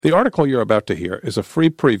The article you're about to hear is a free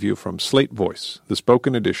preview from Slate Voice, the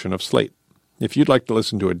spoken edition of Slate. If you'd like to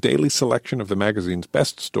listen to a daily selection of the magazine's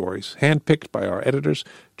best stories, handpicked by our editors,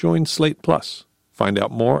 join Slate Plus. Find out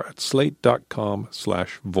more at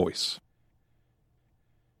slate.com/voice.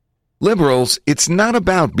 Liberals, it's not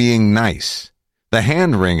about being nice. The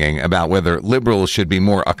hand-wringing about whether liberals should be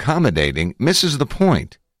more accommodating misses the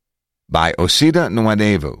point. By Osita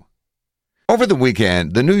Nwadevu. Over the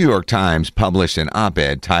weekend, the New York Times published an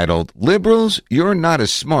op-ed titled, "Liberals, You're Not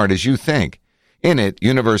as Smart as You Think." In it,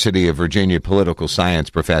 University of Virginia political science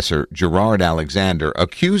professor Gerard Alexander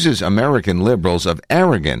accuses American liberals of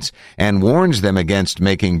arrogance and warns them against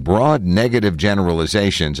making broad negative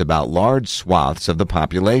generalizations about large swaths of the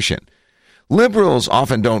population. Liberals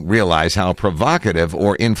often don't realize how provocative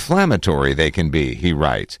or inflammatory they can be, he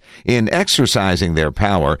writes. In exercising their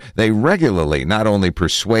power, they regularly not only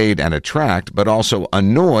persuade and attract, but also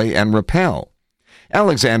annoy and repel.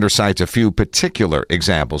 Alexander cites a few particular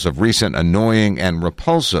examples of recent annoying and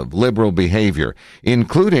repulsive liberal behavior,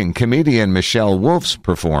 including comedian Michelle Wolf's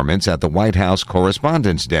performance at the White House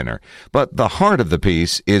Correspondents' Dinner. But the heart of the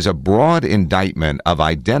piece is a broad indictment of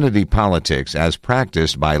identity politics as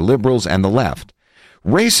practiced by liberals and the left.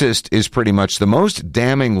 Racist is pretty much the most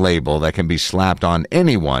damning label that can be slapped on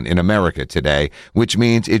anyone in America today, which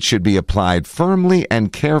means it should be applied firmly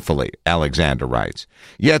and carefully, Alexander writes.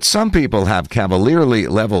 Yet some people have cavalierly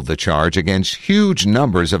leveled the charge against huge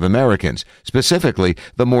numbers of Americans, specifically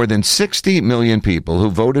the more than 60 million people who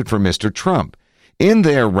voted for Mr. Trump. In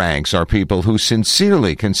their ranks are people who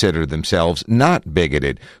sincerely consider themselves not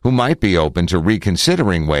bigoted, who might be open to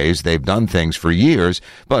reconsidering ways they've done things for years,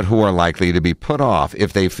 but who are likely to be put off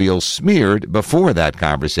if they feel smeared before that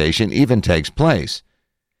conversation even takes place.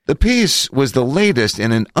 The piece was the latest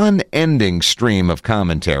in an unending stream of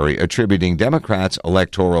commentary attributing Democrats'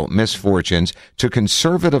 electoral misfortunes to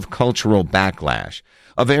conservative cultural backlash,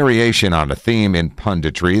 a variation on a theme in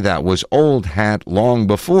punditry that was old hat long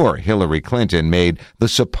before Hillary Clinton made the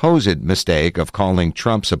supposed mistake of calling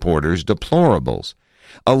Trump supporters deplorables.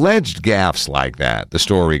 Alleged gaffes like that, the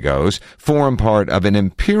story goes, form part of an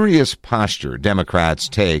imperious posture Democrats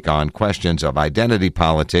take on questions of identity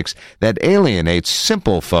politics that alienates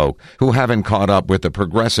simple folk who haven't caught up with the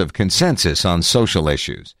progressive consensus on social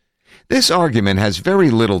issues. This argument has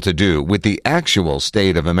very little to do with the actual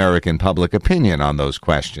state of American public opinion on those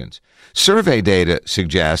questions. Survey data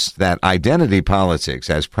suggests that identity politics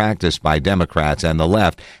as practiced by Democrats and the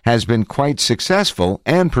left has been quite successful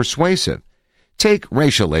and persuasive. Take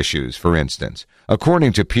racial issues, for instance.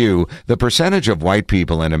 According to Pew, the percentage of white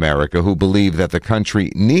people in America who believe that the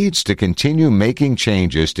country needs to continue making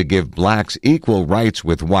changes to give blacks equal rights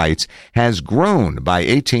with whites has grown by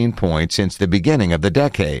 18 points since the beginning of the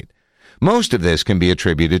decade. Most of this can be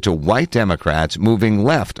attributed to white Democrats moving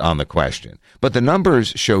left on the question, but the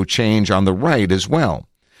numbers show change on the right as well.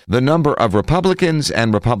 The number of Republicans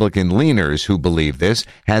and Republican leaners who believe this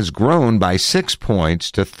has grown by 6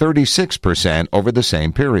 points to 36% over the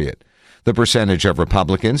same period. The percentage of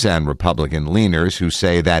Republicans and Republican leaners who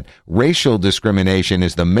say that racial discrimination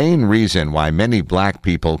is the main reason why many black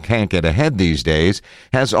people can't get ahead these days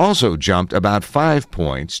has also jumped about 5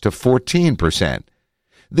 points to 14%.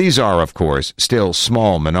 These are, of course, still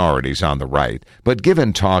small minorities on the right, but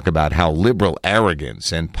given talk about how liberal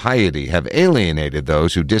arrogance and piety have alienated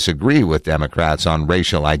those who disagree with Democrats on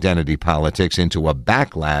racial identity politics into a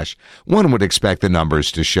backlash, one would expect the numbers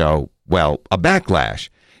to show, well, a backlash.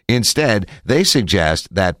 Instead, they suggest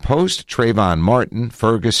that post-Trayvon Martin,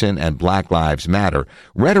 Ferguson, and Black Lives Matter,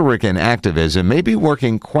 rhetoric and activism may be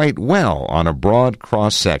working quite well on a broad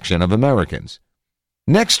cross-section of Americans.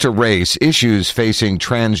 Next to race, issues facing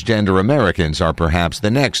transgender Americans are perhaps the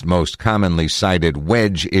next most commonly cited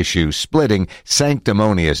wedge issue splitting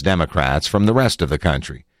sanctimonious Democrats from the rest of the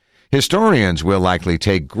country. Historians will likely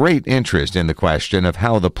take great interest in the question of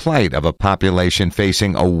how the plight of a population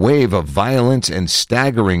facing a wave of violence and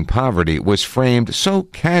staggering poverty was framed so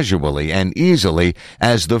casually and easily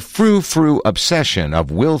as the frou-frou obsession of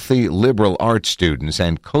wealthy liberal arts students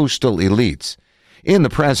and coastal elites. In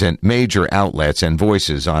the present, major outlets and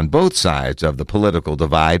voices on both sides of the political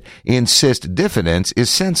divide insist diffidence is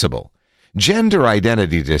sensible. Gender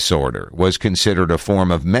identity disorder was considered a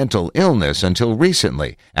form of mental illness until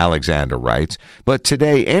recently, Alexander writes, but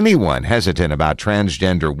today anyone hesitant about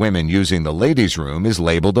transgender women using the ladies' room is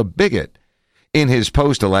labeled a bigot. In his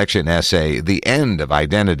post-election essay, The End of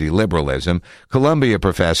Identity Liberalism, Columbia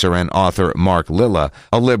professor and author Mark Lilla,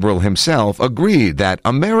 a liberal himself, agreed that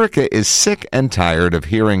America is sick and tired of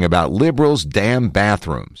hearing about liberals' damn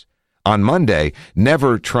bathrooms. On Monday,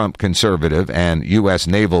 Never Trump conservative and U.S.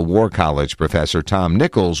 Naval War College professor Tom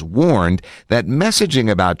Nichols warned that messaging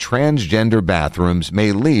about transgender bathrooms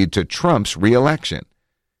may lead to Trump's reelection.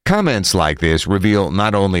 Comments like this reveal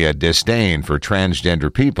not only a disdain for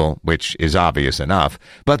transgender people, which is obvious enough,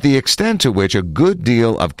 but the extent to which a good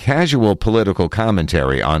deal of casual political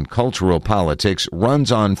commentary on cultural politics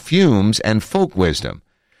runs on fumes and folk wisdom.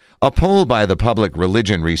 A poll by the Public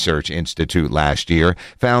Religion Research Institute last year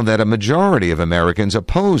found that a majority of Americans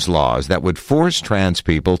oppose laws that would force trans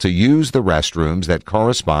people to use the restrooms that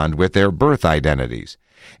correspond with their birth identities.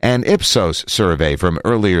 An Ipsos survey from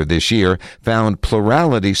earlier this year found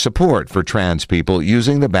plurality support for trans people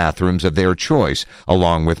using the bathrooms of their choice,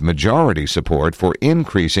 along with majority support for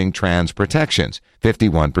increasing trans protections,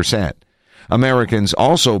 51%. Americans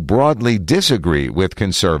also broadly disagree with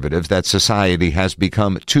conservatives that society has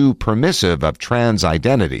become too permissive of trans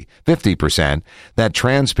identity, 50%, that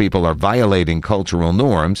trans people are violating cultural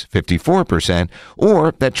norms, 54%,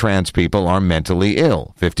 or that trans people are mentally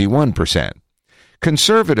ill, 51%.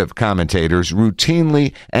 Conservative commentators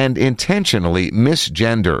routinely and intentionally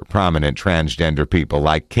misgender prominent transgender people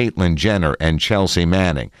like Caitlyn Jenner and Chelsea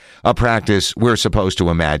Manning, a practice we're supposed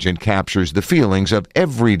to imagine captures the feelings of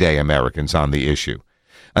everyday Americans on the issue.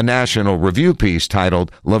 A National Review piece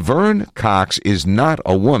titled "Laverne Cox is Not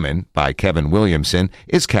a Woman" by Kevin Williamson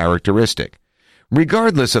is characteristic.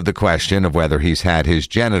 Regardless of the question of whether he's had his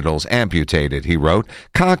genitals amputated, he wrote,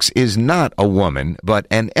 Cox is not a woman, but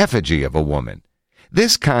an effigy of a woman.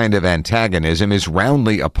 This kind of antagonism is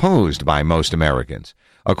roundly opposed by most Americans.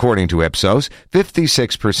 According to Ipsos,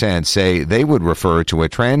 56% say they would refer to a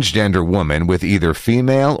transgender woman with either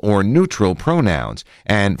female or neutral pronouns,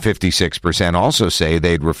 and 56% also say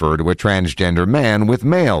they'd refer to a transgender man with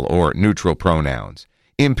male or neutral pronouns.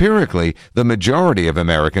 Empirically, the majority of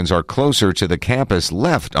Americans are closer to the campus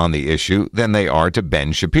left on the issue than they are to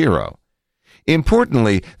Ben Shapiro.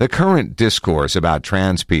 Importantly, the current discourse about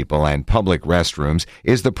trans people and public restrooms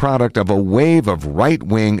is the product of a wave of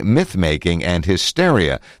right-wing myth-making and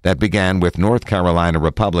hysteria that began with North Carolina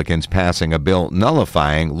Republicans passing a bill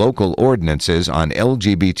nullifying local ordinances on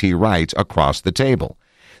LGBT rights across the table.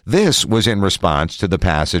 This was in response to the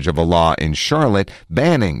passage of a law in Charlotte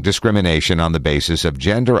banning discrimination on the basis of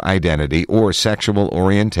gender identity or sexual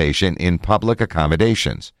orientation in public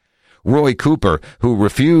accommodations. Roy Cooper, who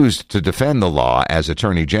refused to defend the law as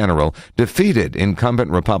Attorney General, defeated incumbent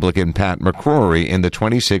Republican Pat McCrory in the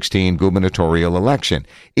 2016 gubernatorial election,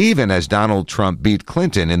 even as Donald Trump beat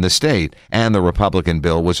Clinton in the state, and the Republican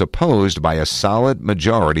bill was opposed by a solid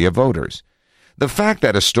majority of voters. The fact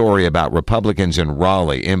that a story about Republicans in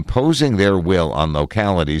Raleigh imposing their will on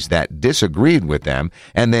localities that disagreed with them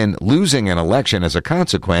and then losing an election as a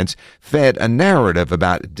consequence fed a narrative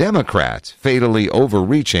about Democrats fatally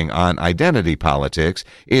overreaching on identity politics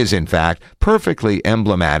is, in fact, perfectly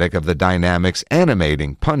emblematic of the dynamics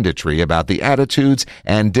animating punditry about the attitudes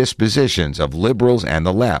and dispositions of liberals and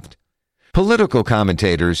the left. Political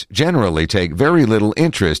commentators generally take very little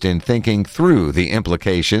interest in thinking through the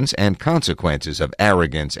implications and consequences of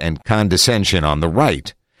arrogance and condescension on the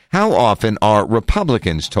right. How often are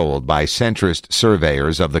Republicans told by centrist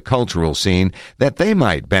surveyors of the cultural scene that they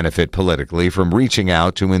might benefit politically from reaching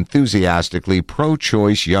out to enthusiastically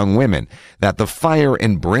pro-choice young women, that the fire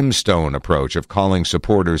and brimstone approach of calling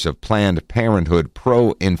supporters of Planned Parenthood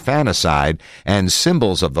pro-infanticide and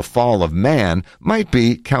symbols of the fall of man might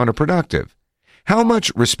be counterproductive? How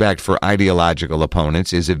much respect for ideological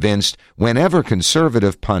opponents is evinced whenever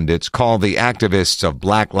conservative pundits call the activists of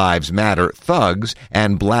Black Lives Matter thugs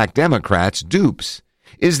and black Democrats dupes?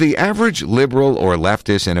 Is the average liberal or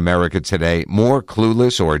leftist in America today more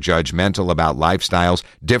clueless or judgmental about lifestyles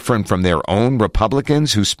different from their own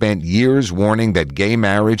Republicans who spent years warning that gay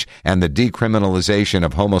marriage and the decriminalization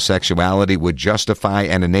of homosexuality would justify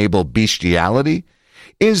and enable bestiality?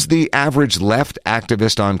 Is the average left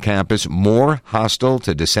activist on campus more hostile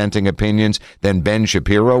to dissenting opinions than Ben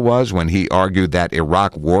Shapiro was when he argued that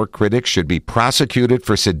Iraq war critics should be prosecuted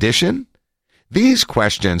for sedition? These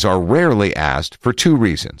questions are rarely asked for two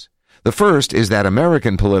reasons. The first is that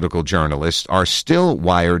American political journalists are still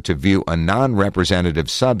wired to view a non-representative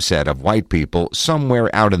subset of white people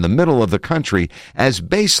somewhere out in the middle of the country as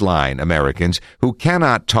baseline Americans who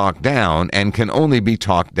cannot talk down and can only be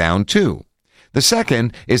talked down to. The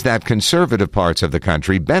second is that conservative parts of the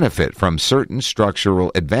country benefit from certain structural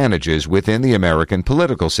advantages within the American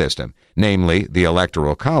political system, namely the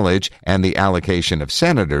Electoral College and the allocation of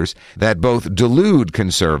senators, that both delude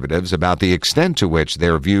conservatives about the extent to which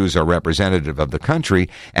their views are representative of the country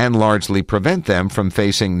and largely prevent them from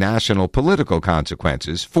facing national political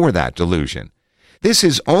consequences for that delusion. This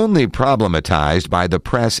is only problematized by the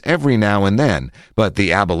press every now and then, but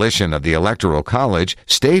the abolition of the Electoral College,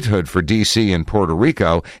 statehood for D.C. and Puerto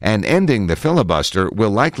Rico, and ending the filibuster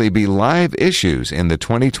will likely be live issues in the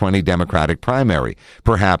 2020 Democratic primary,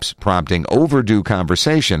 perhaps prompting overdue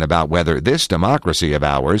conversation about whether this democracy of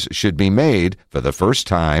ours should be made, for the first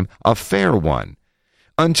time, a fair one.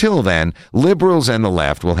 Until then, liberals and the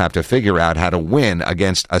left will have to figure out how to win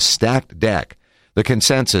against a stacked deck. The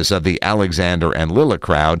consensus of the Alexander and Lilla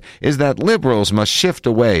crowd is that liberals must shift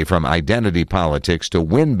away from identity politics to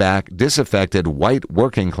win back disaffected white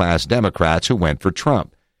working-class Democrats who went for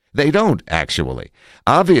Trump. They don't, actually.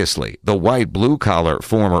 Obviously, the white blue-collar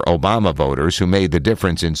former Obama voters who made the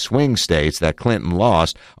difference in swing states that Clinton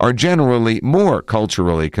lost are generally more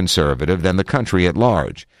culturally conservative than the country at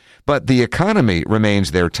large. But the economy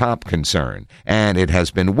remains their top concern, and it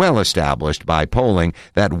has been well established by polling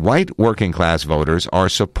that white working-class voters are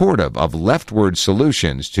supportive of leftward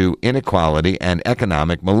solutions to inequality and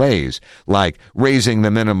economic malaise, like raising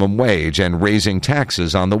the minimum wage and raising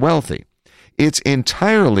taxes on the wealthy. It's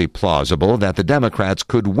entirely plausible that the Democrats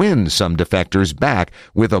could win some defectors back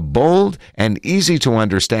with a bold and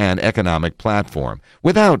easy-to-understand economic platform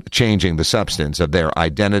without changing the substance of their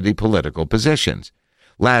identity political positions.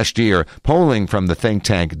 Last year, polling from the think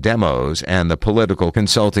tank Demos and the political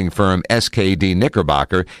consulting firm SKD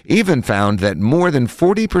Knickerbocker even found that more than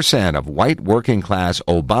 40% of white working-class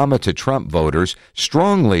Obama to Trump voters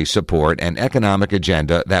strongly support an economic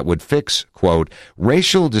agenda that would fix, quote,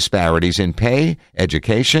 racial disparities in pay,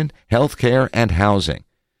 education, health care, and housing.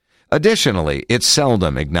 Additionally, it's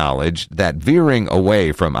seldom acknowledged that veering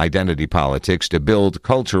away from identity politics to build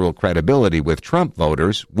cultural credibility with Trump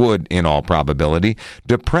voters would, in all probability,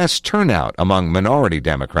 depress turnout among minority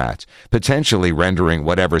Democrats, potentially rendering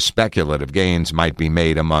whatever speculative gains might be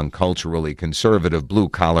made among culturally conservative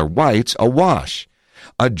blue-collar whites a wash.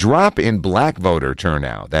 A drop in black voter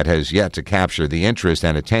turnout that has yet to capture the interest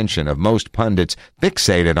and attention of most pundits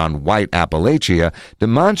fixated on white Appalachia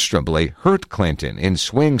demonstrably hurt Clinton in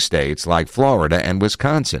swing states like Florida and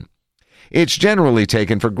Wisconsin. It's generally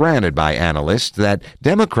taken for granted by analysts that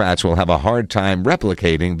Democrats will have a hard time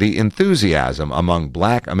replicating the enthusiasm among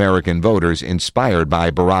black American voters inspired by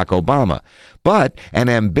Barack Obama. But an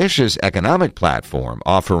ambitious economic platform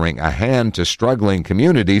offering a hand to struggling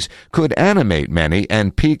communities could animate many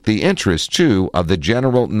and pique the interest, too, of the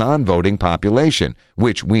general non-voting population,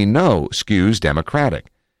 which we know skews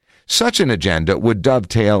Democratic. Such an agenda would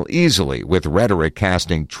dovetail easily with rhetoric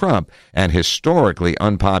casting Trump, an historically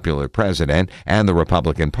unpopular president, and the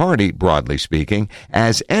Republican Party, broadly speaking,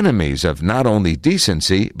 as enemies of not only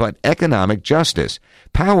decency but economic justice,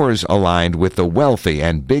 powers aligned with the wealthy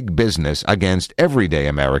and big business against everyday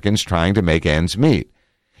Americans trying to make ends meet.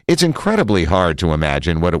 It's incredibly hard to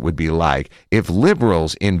imagine what it would be like if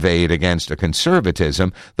liberals invade against a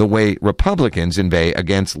conservatism the way Republicans invade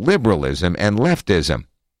against liberalism and leftism.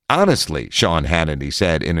 Honestly, Sean Hannity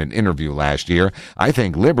said in an interview last year, I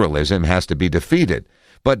think liberalism has to be defeated.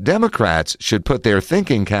 But Democrats should put their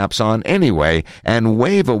thinking caps on anyway and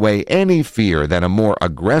wave away any fear that a more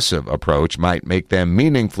aggressive approach might make them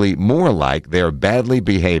meaningfully more like their badly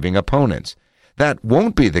behaving opponents. That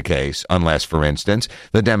won't be the case unless, for instance,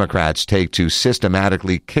 the Democrats take to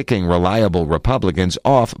systematically kicking reliable Republicans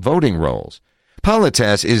off voting rolls.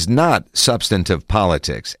 Polites is not substantive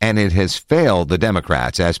politics, and it has failed the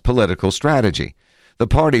Democrats as political strategy. The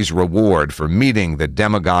party's reward for meeting the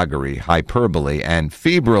demagoguery, hyperbole, and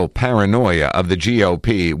febrile paranoia of the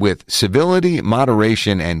GOP with civility,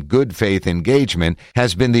 moderation, and good faith engagement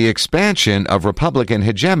has been the expansion of Republican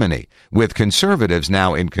hegemony, with conservatives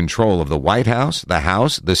now in control of the White House,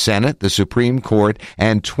 the Senate, the Supreme Court,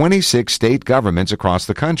 and 26 state governments across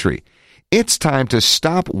the country. It's time to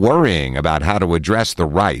stop worrying about how to address the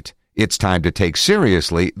right. It's time to take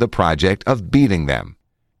seriously the project of beating them.